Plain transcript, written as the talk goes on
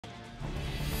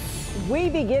We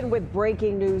begin with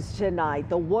breaking news tonight.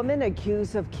 The woman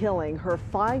accused of killing her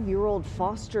 5-year-old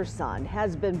foster son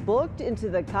has been booked into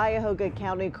the Cuyahoga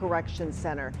County Correction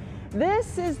Center.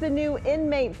 This is the new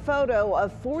inmate photo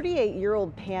of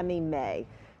 48-year-old Pammy Maye.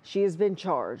 She has been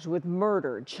charged with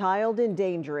murder, child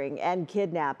endangering, and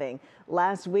kidnapping.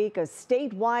 Last week, a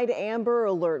statewide Amber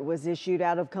Alert was issued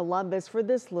out of Columbus for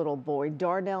this little boy,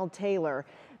 Darnell Taylor.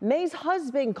 Maye's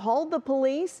husband called the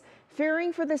police,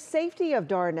 fearing for the safety of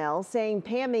Darnell, saying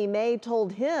Pammy Maye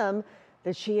told him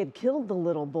that she had killed the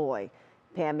little boy.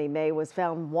 Pammy Maye was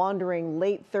found wandering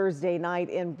late Thursday night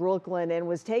in Brooklyn and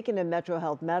was taken to Metro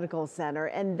Health Medical Center.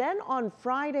 And then on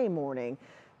Friday morning,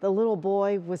 the little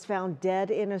boy was found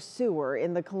dead in a sewer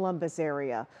in the Columbus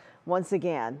area. Once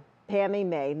again, Pammy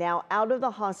Maye now out of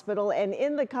the hospital and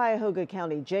in the Cuyahoga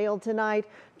County Jail tonight,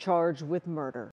 charged with murder.